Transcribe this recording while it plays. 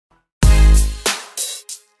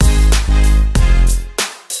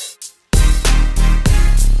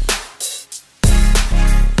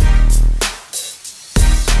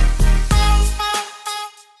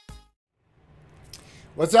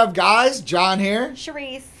What's up, guys? John here.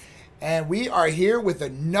 Sharisse. And we are here with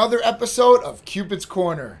another episode of Cupid's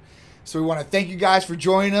Corner. So we want to thank you guys for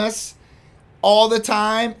joining us all the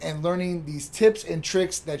time and learning these tips and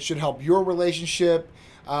tricks that should help your relationship.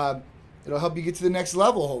 It'll help you get to the next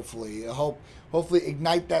level, hopefully. It'll hopefully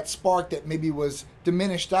ignite that spark that maybe was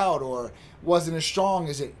diminished out or wasn't as strong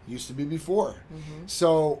as it used to be before.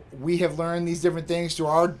 So we have learned these different things through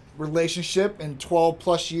our relationship and 12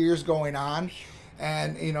 plus years going on.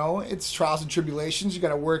 And, you know, it's trials and tribulations. You got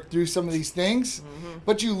to work through some of these things.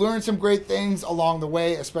 But you learn some great things along the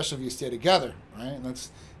way, especially if you stay together, right? And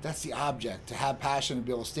that's the object, to have passion and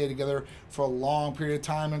be able to stay together for a long period of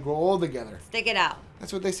time and grow old together. Stick it out.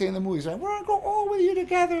 That's what they say in the movies, right? We're going to grow old with you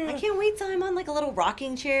together. I can't wait till I'm on like a little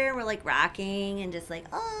rocking chair and we're like rocking and just like,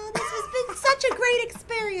 oh, this has been such a great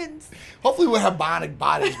experience. Hopefully we'll have bonded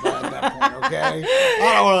bodies by at that point, okay?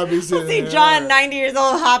 I don't want to be sitting We'll see there. John, 90 years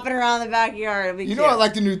old, hopping around the backyard. It'll be You cute. know I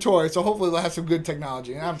like the new toy, so hopefully they'll have some good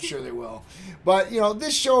technology, and I'm sure they will. But, you know,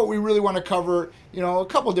 this show we really want to cover, you know, a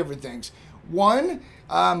couple different things. One,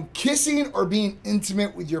 kissing or being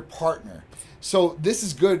intimate with your partner. So this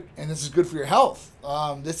is good, and this is good for your health.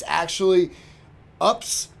 This actually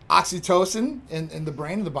ups oxytocin in the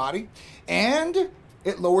brain and the body, and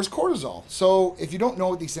it lowers cortisol. So if you don't know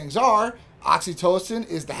what these things are, oxytocin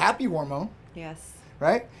is the happy hormone, Yes.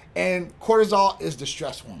 right? And cortisol is the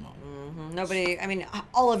stress hormone. Nobody, I mean,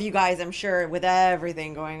 all of you guys, I'm sure, with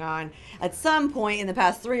everything going on, at some point in the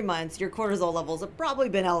past 3 months, your cortisol levels have probably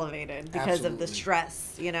been elevated because of the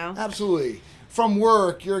stress, you know? Absolutely. From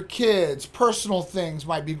work, your kids, personal things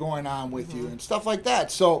might be going on with you and stuff like that.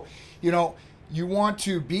 So, you know, you want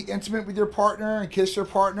to be intimate with your partner and kiss your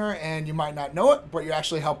partner, and you might not know it, but you're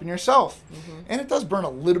actually helping yourself. And it does burn a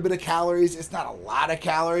little bit of calories. It's not a lot of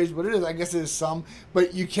calories, but it is. I guess it is some.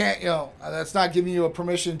 But you can't, you know, that's not giving you a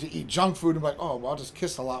permission to eat junk food and be like, oh, well, I'll just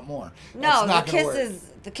kiss a lot more. No, That's not gonna work.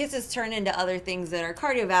 the kisses turn into other things that are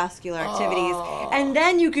cardiovascular activities, and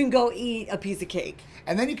then you can go eat a piece of cake.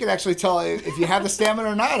 And then you can actually tell if you have the stamina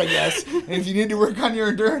or not, I guess, and if you need to work on your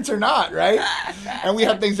endurance or not, right? And we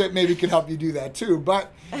have things that maybe can help you do that too.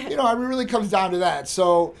 But, you know, it really comes down to that.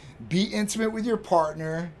 So be intimate with your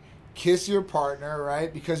partner, kiss your partner,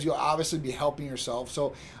 right? Because you'll obviously be helping yourself.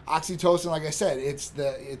 So oxytocin, like I said, it's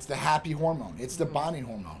the happy hormone. It's the bonding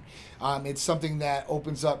hormone. It's something that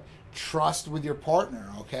opens up trust with your partner,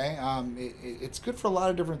 okay? It's good for a lot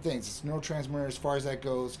of different things. It's neurotransmitter as far as that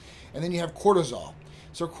goes. And then you have cortisol.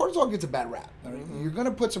 So cortisol gets a bad rap. You're going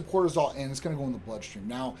to put some cortisol in. It's going to go in the bloodstream.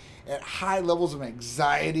 Now, at high levels of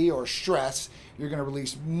anxiety or stress, you're going to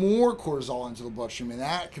release more cortisol into the bloodstream, and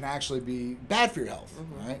that can actually be bad for your health,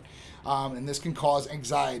 right? And this can cause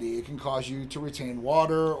anxiety. It can cause you to retain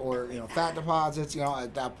water or, you know, fat deposits, you know,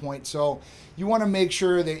 at that point. So you want to make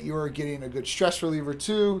sure that you're getting a good stress reliever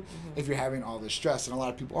too if you're having all this stress. And a lot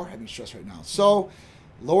of people are having stress right now. So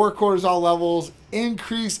lower cortisol levels,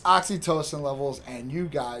 increase oxytocin levels, and you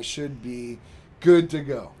guys should be good to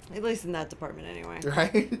go. At least in that department anyway.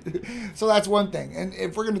 Right? So that's one thing. And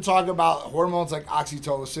if we're going to talk about hormones like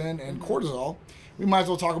oxytocin and cortisol, we might as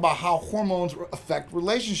well talk about how hormones affect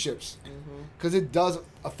relationships. Because it does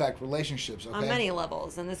affect relationships, okay? On many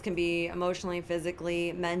levels, and this can be emotionally,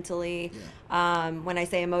 physically, mentally. When I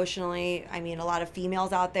say emotionally, I mean a lot of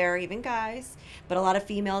females out there, even guys, but a lot of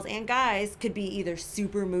females and guys could be either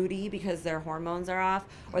super moody because their hormones are off,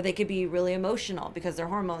 or they could be really emotional because their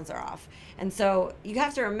hormones are off. And so you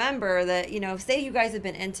have to remember that, you know, say you guys have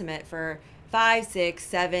been intimate for 5, 6,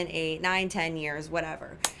 7, 8, 9, 10 years,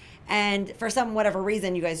 whatever. And for some whatever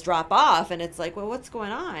reason you guys drop off and it's like, well, what's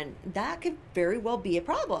going on? That could very well be a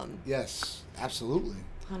problem. Yes, absolutely.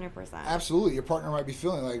 100%. Absolutely. Your partner might be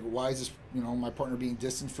feeling like, why is this, you know, my partner being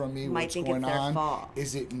distant from me? Might What's think going it's their on? fault.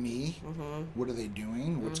 Is it me? What are they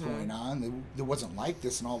doing? What's going on? It wasn't like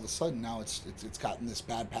this, and all of a sudden now it's gotten this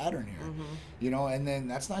bad pattern here. You know, and then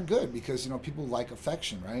that's not good because, you know, people like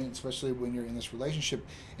affection, right? Especially when you're in this relationship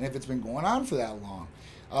and if it's been going on for that long.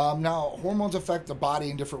 Now, hormones affect the body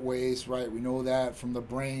in different ways, right? We know that from the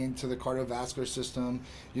brain to the cardiovascular system,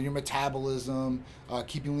 your metabolism,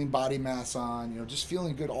 keeping lean body mass on, you know, just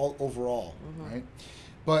feeling good all overall, right?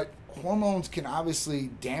 But hormones can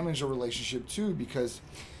obviously damage a relationship too, because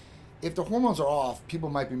if the hormones are off, people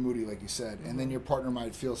might be moody, like you said, and then your partner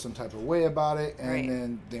might feel some type of way about it, and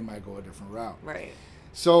then they might go a different route. Right.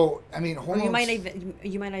 So, I mean, hormones... Or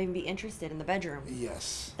you might not even be interested in the bedroom.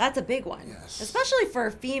 Yes. That's a big one. Yes. Especially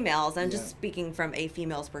for females. I'm just speaking from a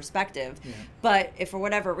female's perspective. But if for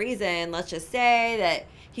whatever reason, let's just say that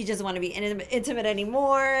he doesn't want to be intimate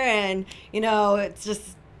anymore, and, you know, it's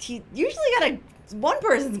just... He usually got a one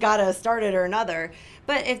person's got to start it or another.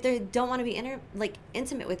 But if they don't want to be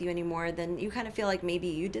intimate with you anymore, then you kind of feel like maybe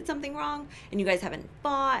you did something wrong and you guys haven't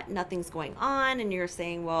fought, nothing's going on, and you're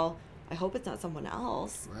saying, well, I hope it's not someone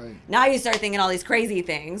else. Right. Now you start thinking all these crazy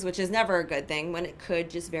things, which is never a good thing when it could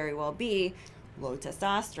just very well be low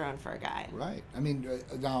testosterone for a guy. Right. I mean,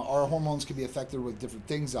 now our hormones can be affected with different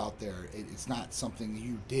things out there. It's not something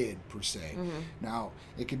you did per se. Mm-hmm. Now,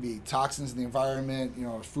 it could be toxins in the environment,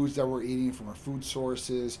 foods that we're eating from our food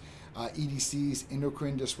sources, EDCs,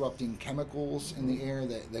 endocrine disrupting chemicals in the air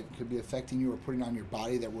that could be affecting you or putting on your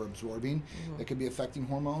body that we're absorbing that could be affecting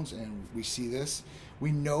hormones, and we see this.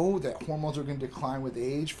 We know that hormones are going to decline with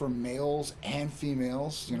age for males and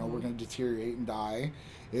females. We're going to deteriorate and die.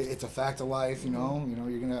 It's a fact of life, you're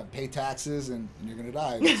going to pay taxes and you're going to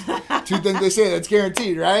die. That's two things they say that's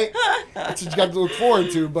guaranteed, right? That's what you got to look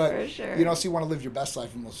forward to. But, for sure. So you want to live your best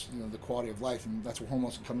life and most, the quality of life, and that's where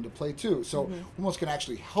hormones can come into play too. So hormones can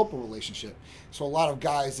actually help a relationship. So a lot of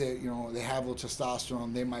guys that, they have low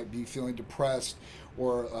testosterone, they might be feeling depressed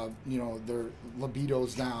or, their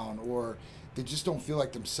libido's down, or they just don't feel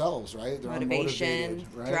like themselves, right? They're motivation, unmotivated,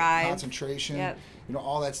 right? drive, concentration,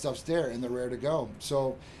 all that stuff's there, and they're rare to go.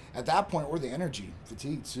 So at that point, or the energy,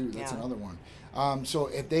 fatigue too, that's another one. So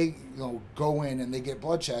if they go in and they get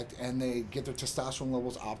blood checked and they get their testosterone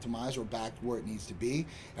levels optimized or back where it needs to be,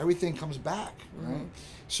 everything comes back, right?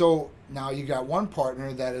 So now you got one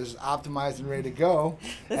partner that is optimized and ready to go.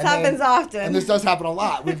 This happens often. And this does happen a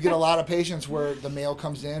lot. We get a lot of patients where the male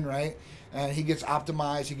comes in, right? And he gets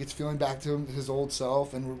optimized, he gets feeling back to his old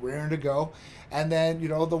self, and we're ready to go. And then,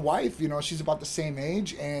 the wife, she's about the same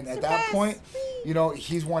age, and at that point,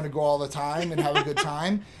 he's wanting to go all the time and have a good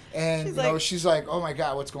time. And, she's like, oh my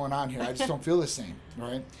God, what's going on here? I just don't feel the same,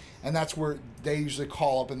 right? And that's where they usually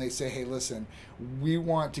call up and they say, hey, listen, we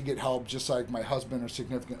want to get help just like my husband or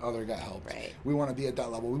significant other got help. Right. We want to be at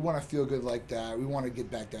that level. We want to feel good like that. We want to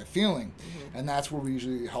get back that feeling. And that's where we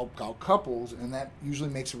usually help out couples, and that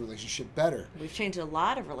usually makes a relationship better. We've changed a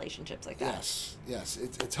lot of relationships like that. Yes.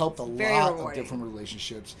 It's helped a lot of different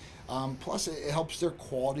relationships. Plus, it helps their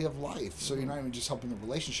quality of life. So you're not even just helping the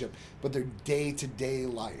relationship, but their day-to-day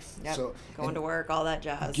life. Yep. So going to work, all that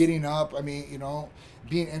jazz. Getting up,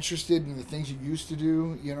 being interested in the things you used to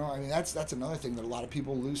do, that's another thing that a lot of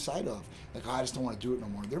people lose sight of. Like, I just don't want to do it no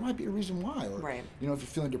more. There might be a reason why, or if you're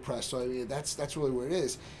feeling depressed. So that's really what it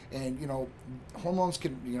is. And hormones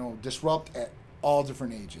can disrupt at all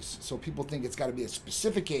different ages. So people think it's got to be a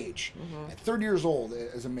specific age. At 30 years old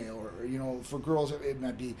as a male, or for girls it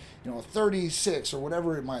might be 36 or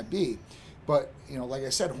whatever it might be. But like I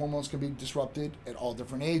said, hormones can be disrupted at all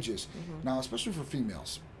different ages. Now, especially for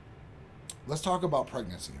females. Let's talk about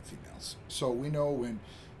pregnancy in females. So we know when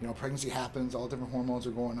pregnancy happens, all different hormones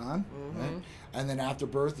are going on, right? And then after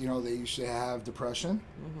birth, they usually have depression,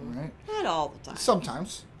 right? Not all the time.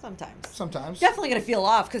 Sometimes. Definitely going to feel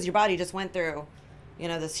off because your body just went through,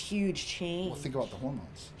 this huge change. Well, think about the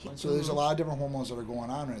hormones. Right? So there's a lot of different hormones that are going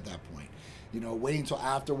on at that point. Waiting until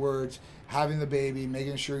afterwards, having the baby,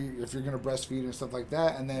 making sure if you're going to breastfeed and stuff like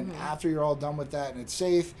that, and then after you're all done with that and it's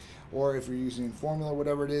safe, or if you're using formula,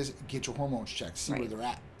 whatever it is, get your hormones checked, see where they're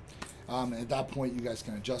at. And at that point, you guys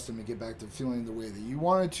can adjust them and get back to feeling the way that you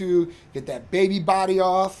wanted to, get that baby body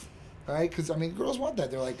off, right? Because, girls want that.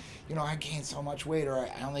 They're like, I gained so much weight, or I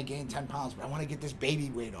only gained 10 pounds, but I want to get this baby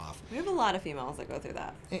weight off. We have a lot of females that go through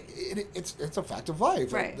that. It's a fact of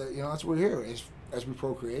life. Right. That's what we're here. As we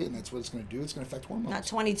procreate, and that's what it's going to do. It's going to affect hormones. Not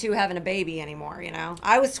 22 having a baby anymore,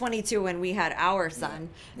 I was 22 when we had our son.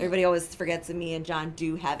 Everybody always forgets that me and John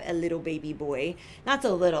do have a little baby boy. Not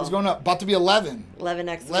so little. He's going up, about to be 11. 11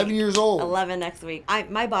 next week. 11 years old. 11 next week.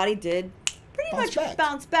 My body did pretty much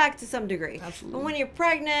bounce back to some degree. Absolutely. But when you're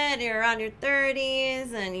pregnant, you're around your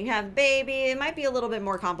 30s, and you have a baby, it might be a little bit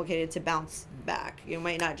more complicated to bounce back. You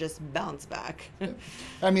might not just bounce back.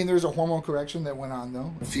 There's a hormone correction that went on,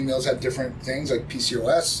 though. Females have different things like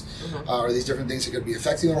PCOS, or these different things that could be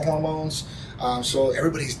affecting their hormones. So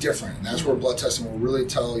everybody's different, and that's where blood testing will really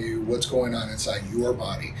tell you what's going on inside your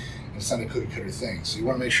body. And it's not a cookie cutter thing. So you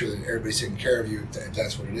want to make sure that everybody's taking care of you if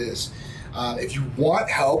that's what it is. If you want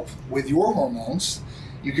help with your hormones,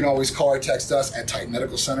 you can always call or text us at Titan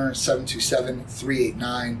Medical Center,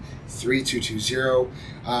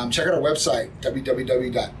 727-389-3220. Check out our website,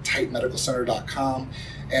 www.titanmedicalcenter.com.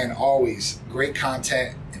 And always, great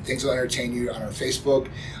content and things will entertain you on our Facebook,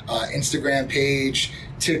 Instagram page,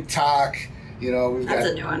 TikTok, You know,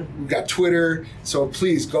 That's a new one. We've got Twitter, so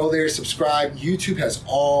please go there, subscribe. YouTube has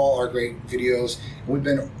all our great videos. We've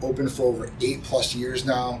been open for over 8+ years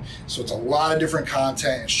now, so it's a lot of different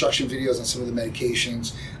content, instruction videos on some of the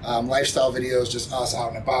medications, lifestyle videos, just us out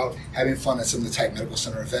and about, having fun at some of the Tight Medical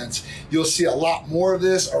Center events. You'll see a lot more of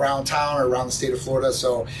this around town or around the state of Florida,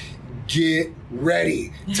 so get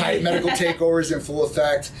ready. Tight Medical Takeovers in full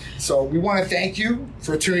effect. So we want to thank you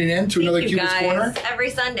for tuning in to another Cupid's Corner. Every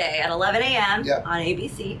Sunday at 11 a.m. on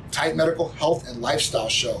ABC. Tight Medical Health and Lifestyle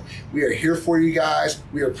Show. We are here for you guys.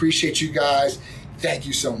 We appreciate you guys. Thank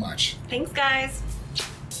you so much. Thanks, guys.